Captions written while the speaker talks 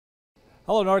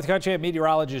Hello, North Country. I'm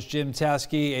meteorologist Jim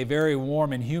Teske. A very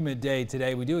warm and humid day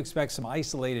today. We do expect some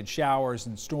isolated showers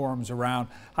and storms around.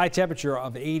 High temperature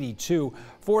of 82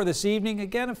 for this evening.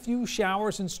 Again, a few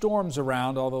showers and storms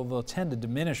around, although they'll tend to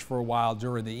diminish for a while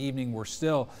during the evening. We're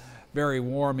still very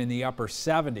warm in the upper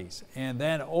 70s. And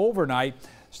then overnight,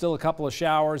 still a couple of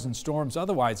showers and storms.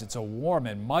 Otherwise, it's a warm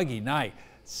and muggy night.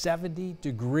 70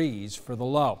 degrees for the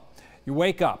low. You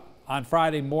wake up on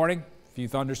Friday morning. A few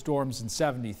thunderstorms in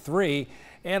 73,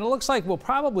 and it looks like we'll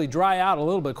probably dry out a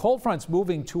little bit. Cold front's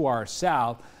moving to our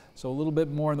south, so a little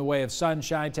bit more in the way of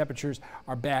sunshine. Temperatures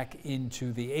are back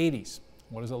into the 80s.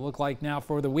 What does it look like now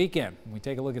for the weekend? When we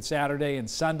take a look at Saturday and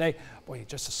Sunday, boy,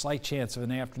 just a slight chance of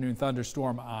an afternoon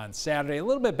thunderstorm on Saturday. A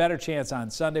little bit better chance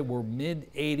on Sunday. We're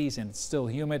mid-80s and it's still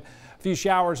humid. A few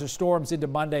showers or storms into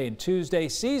Monday and Tuesday.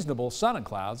 Seasonable sun and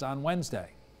clouds on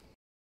Wednesday.